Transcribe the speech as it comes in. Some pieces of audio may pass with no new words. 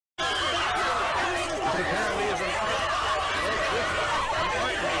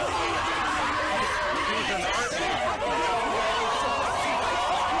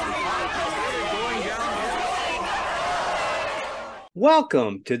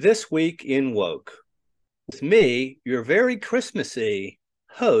Welcome to This Week in Woke. With me, your very Christmassy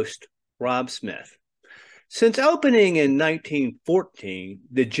host, Rob Smith. Since opening in 1914,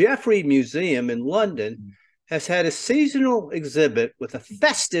 the Jeffrey Museum in London has had a seasonal exhibit with a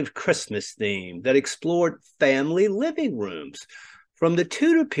festive Christmas theme that explored family living rooms from the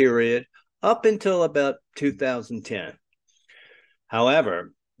Tudor period up until about 2010.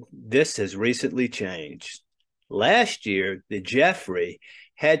 However, this has recently changed. Last year, the Jeffrey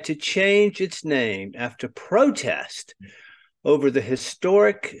had to change its name after protest over the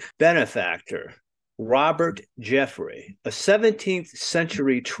historic benefactor, Robert Jeffrey, a 17th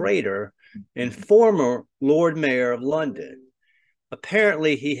century trader and former Lord Mayor of London.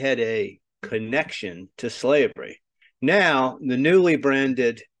 Apparently, he had a connection to slavery. Now, the newly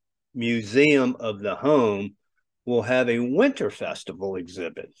branded Museum of the Home will have a winter festival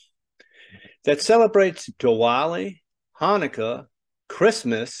exhibit that celebrates Diwali, Hanukkah,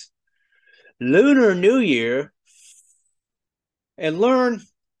 Christmas, Lunar New Year, and learn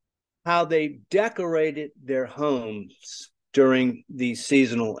how they decorated their homes during these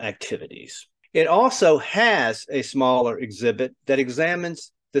seasonal activities. It also has a smaller exhibit that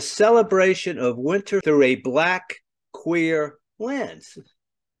examines the celebration of winter through a Black queer lens.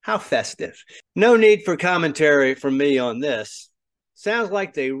 How festive. No need for commentary from me on this. Sounds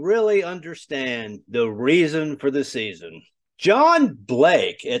like they really understand the reason for the season. John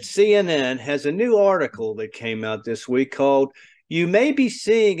Blake at CNN has a new article that came out this week called "You May Be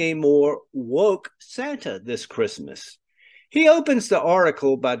Seeing a More Woke Santa This Christmas." He opens the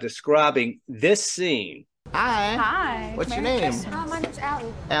article by describing this scene. Hi. Hi. What's your Merry name? Christmas. My name's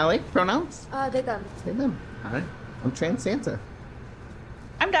Allie. Allie. Pronouns? They them. Say them. Hi. I'm Trans Santa.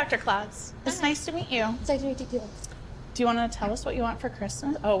 I'm Dr. Claus. It's nice to meet you. It's nice to meet you too. Do you want to tell us what you want for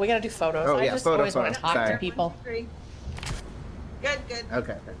Christmas? Oh, we got to do photos. Oh, I yeah, just photo, always want photo. to talk Sorry. to people. Good.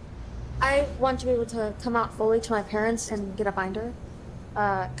 Okay. I want to be able to come out fully to my parents and get a binder.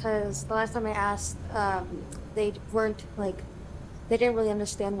 Because the last time I asked, they weren't they didn't really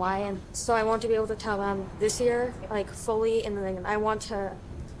understand why. And so I want to be able to tell them this year, fully. And then I want to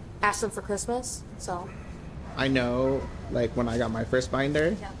ask them for Christmas. So. I know, when I got my first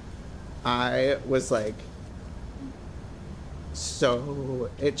binder, Yeah. I was so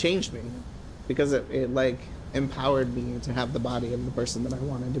it changed me because it empowered me to have the body of the person that I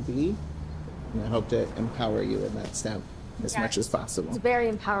wanted to be. And I hope to empower you in that step as much as possible. It's very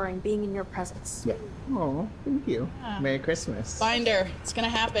empowering being in your presence. Yeah. Oh, thank you. Yeah. Merry Christmas. Binder. It's going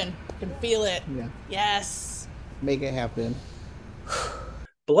to happen. I can feel it. Yeah. Yes. Make it happen.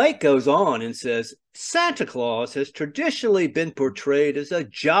 Blake goes on and says, Santa Claus has traditionally been portrayed as a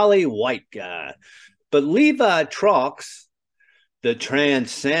jolly white guy, but Levi Strauss, the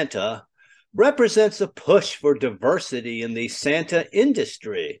trans Santa, represents a push for diversity in the Santa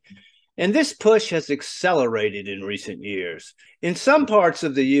industry. And this push has accelerated in recent years. In some parts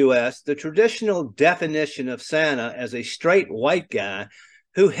of the U.S., the traditional definition of Santa as a straight white guy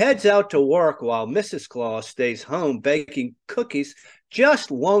who heads out to work while Mrs. Claus stays home baking cookies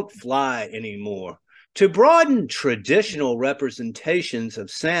just won't fly anymore. To broaden traditional representations of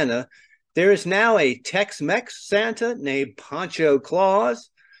Santa, there is now a Tex-Mex Santa named Pancho Claus,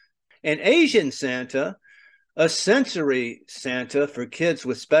 an Asian Santa, a sensory Santa for kids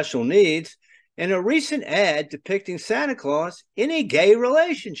with special needs, and a recent ad depicting Santa Claus in a gay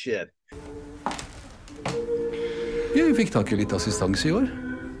relationship. Vi fikk tak i litt assistanse i år,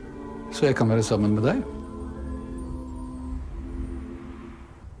 så jeg kan være sammen med deg.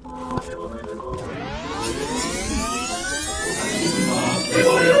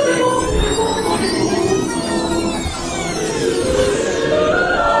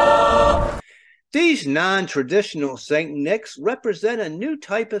 These non-traditional St. Nics represent a new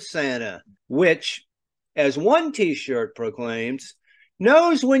type of Santa, which, as one t-shirt proclaims,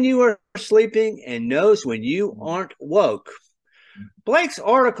 knows when you are sleeping and knows when you aren't woke. Blake's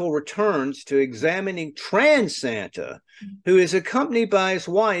article returns to examining trans Santa, who is accompanied by his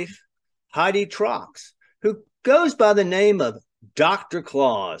wife, Heidi Trox, who goes by the name of Dr.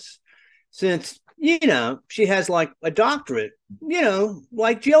 Claus, since, she has a doctorate,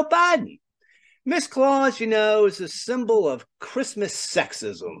 like Jill Biden. Miss Claus, is a symbol of Christmas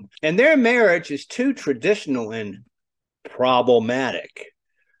sexism, and their marriage is too traditional and problematic.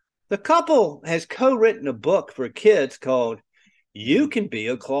 The couple has co-written a book for kids called You Can Be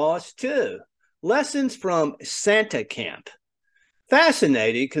a Claus Too, Lessons from Santa Camp.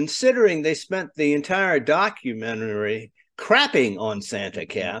 Fascinating, considering they spent the entire documentary crapping on Santa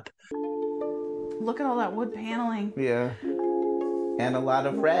Camp. Look at all that wood paneling. Yeah. And a lot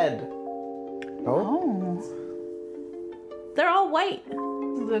of red. Oh. They're all white.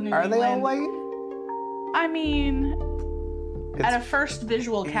 The New Are they all England- white? I mean, at a first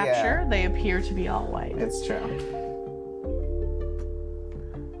visual capture, Yeah. they appear to be all white. It's true.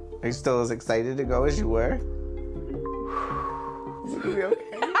 Are you still as excited to go as you were? Is it gonna be okay?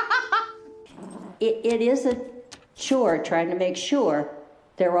 It is a chore trying to make sure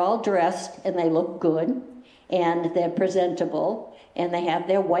they're all dressed and they look good and they're presentable and they have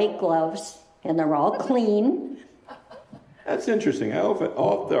their white gloves and they're all clean. That's interesting. After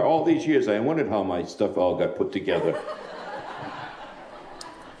all these years, I wondered how my stuff all got put together.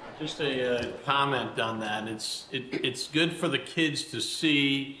 Just a comment on that. It's good for the kids to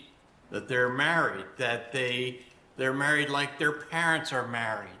see that they're married, that they're married like their parents are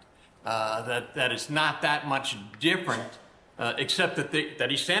married. That it's not that much different, except that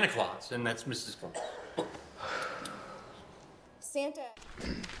he's Santa Claus and that's Mrs. Claus. Santa.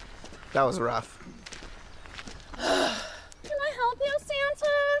 That was rough. Can I help you,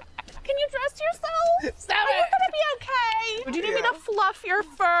 Santa? Can you dress yourself? Stop Are you gonna be okay? Do you need me to fluff your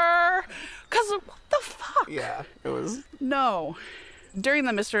fur? Cause what the fuck? Yeah, it was. No. During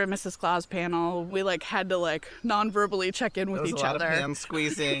the Mr. and Mrs. Claus panel, we had to non-verbally check in with There was each a lot other. of hand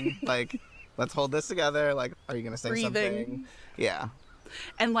squeezing. Let's hold this together. Are you gonna say Breathing. something? Yeah.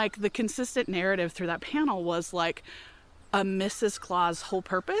 And the consistent narrative through that panel was a Mrs. Claus' whole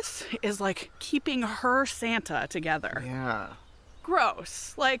purpose is keeping her Santa together. Yeah.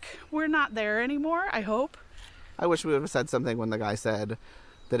 Gross. We're not there anymore, I hope. I wish we would have said something when the guy said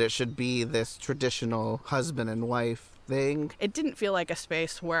that it should be this traditional husband and wife thing. It didn't feel like a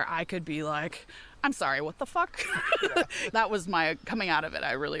space where I could be I'm sorry, what the fuck? That was my coming out of it.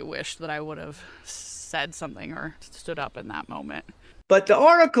 I really wished that I would have said something or stood up in that moment. But the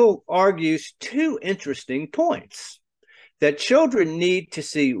article argues two interesting points. That children need to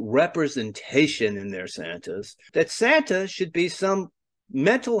see representation in their Santas, that Santa should be some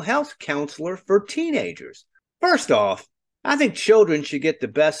mental health counselor for teenagers. First off, I think children should get the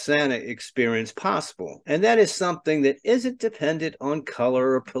best Santa experience possible, and that is something that isn't dependent on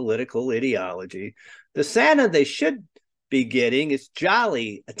color or political ideology. The Santa they should be getting is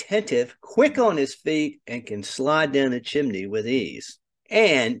jolly, attentive, quick on his feet, and can slide down a chimney with ease.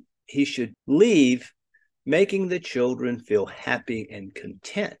 And he should leave making the children feel happy and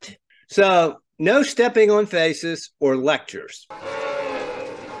content. So, no stepping on faces or lectures.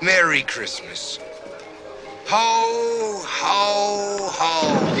 Merry Christmas. Ho, ho,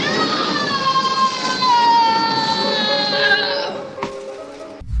 ho.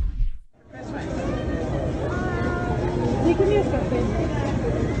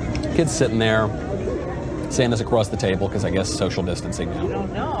 Kid's sitting there. Santa's across the table because I guess social distancing now. You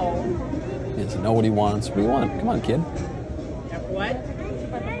don't know. He doesn't know what he wants. What do you want? Come on, kid. What?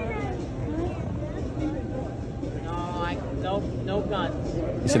 No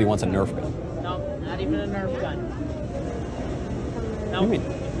guns. He said he wants a Nerf gun. No, not even a Nerf gun. No. What do you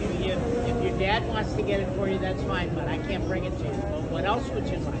mean? If your dad wants to get it for you, that's fine, but I can't bring it to you. But what else would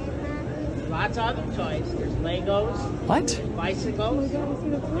you like? There's lots of other toys. There's Legos. What? There's bicycles.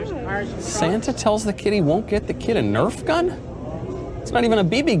 There's cars and trucks. Santa tells the kid he won't get the kid a Nerf gun? It's not even a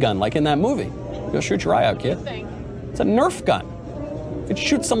BB gun like in that movie. You'll shoot your eye out, kid. It's a Nerf gun. If you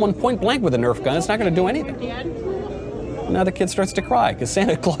shoot someone point blank with a Nerf gun, it's not going to do anything. Now the kid starts to cry because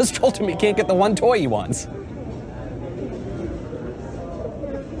Santa Claus told him he can't get the one toy he wants.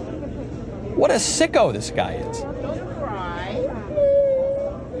 What a sicko this guy is. Don't cry.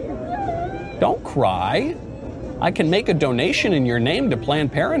 Don't cry. I can make a donation in your name to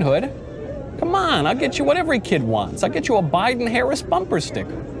Planned Parenthood. Come on, I'll get you what every kid wants. I'll get you a Biden-Harris bumper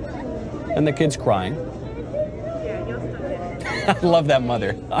sticker. And the kid's crying. I love that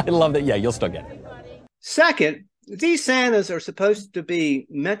mother. I love that. Yeah, you'll still get it. Second, these Santas are supposed to be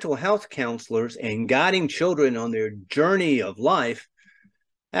mental health counselors and guiding children on their journey of life.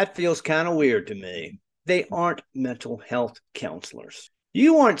 That feels kind of weird to me. They aren't mental health counselors.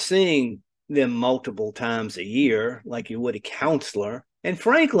 You aren't seeing them multiple times a year like you would a counselor. And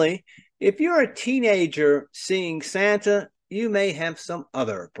frankly, if you're a teenager seeing Santa, you may have some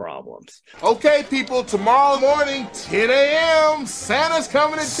other problems. Okay, people, tomorrow morning, 10 a.m., Santa's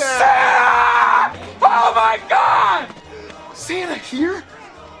coming to town. Santa! Oh my God! Santa here?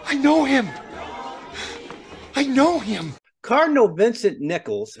 I know him. I know him. Cardinal Vincent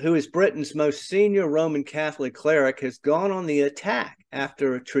Nichols, who is Britain's most senior Roman Catholic cleric, has gone on the attack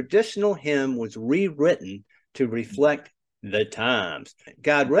after a traditional hymn was rewritten to reflect the times.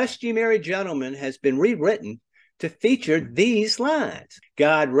 God Rest Ye Merry Gentlemen has been rewritten to feature these lines.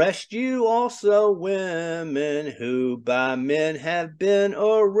 God rest you also women who by men have been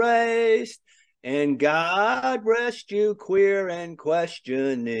erased. And God rest you, queer and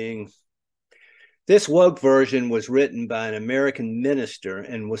questioning. This woke version was written by an American minister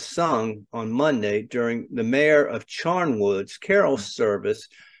and was sung on Monday during the mayor of Charnwood's carol service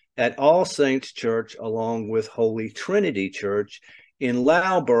at All Saints Church, along with Holy Trinity Church in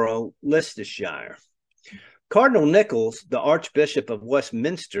Loughborough, Leicestershire. Cardinal Nichols, the Archbishop of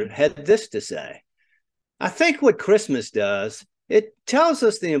Westminster, had this to say: I think what Christmas does, it tells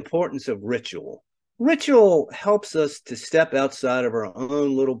us the importance of ritual. Ritual helps us to step outside of our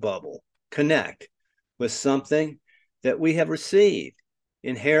own little bubble, connect with something that we have received,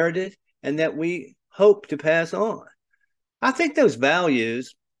 inherited, and that we hope to pass on. I think those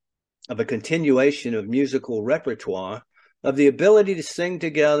values of a continuation of musical repertoire, of the ability to sing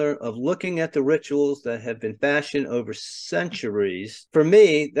together, of looking at the rituals that have been fashioned over centuries, for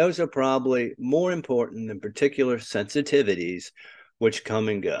me, those are probably more important than particular sensitivities which come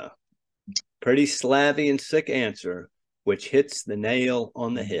and go. Pretty slavey and sick answer, which hits the nail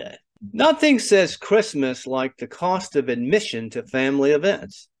on the head. Nothing says Christmas like the cost of admission to family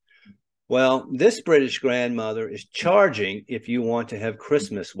events. Well, this British grandmother is charging if you want to have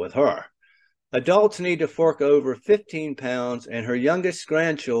Christmas with her. Adults need to fork over 15 pounds and her youngest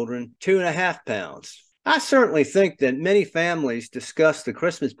grandchildren 2.5 pounds. I certainly think that many families discuss the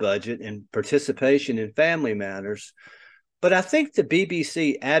Christmas budget and participation in family matters, but I think the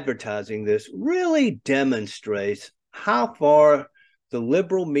BBC advertising this really demonstrates how far the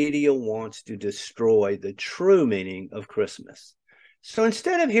liberal media wants to destroy the true meaning of Christmas. So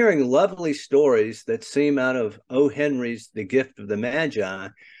instead of hearing lovely stories that seem out of O. Henry's The Gift of the Magi,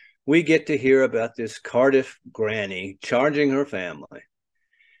 we get to hear about this Cardiff granny charging her family.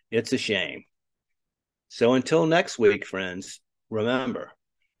 It's a shame. So until next week, friends, remember,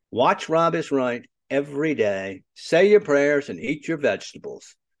 watch Rob is Right every day, say your prayers, and eat your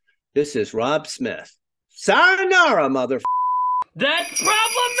vegetables. This is Rob Smith. Sayonara, motherfucker. That's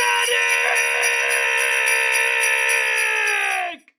problematic!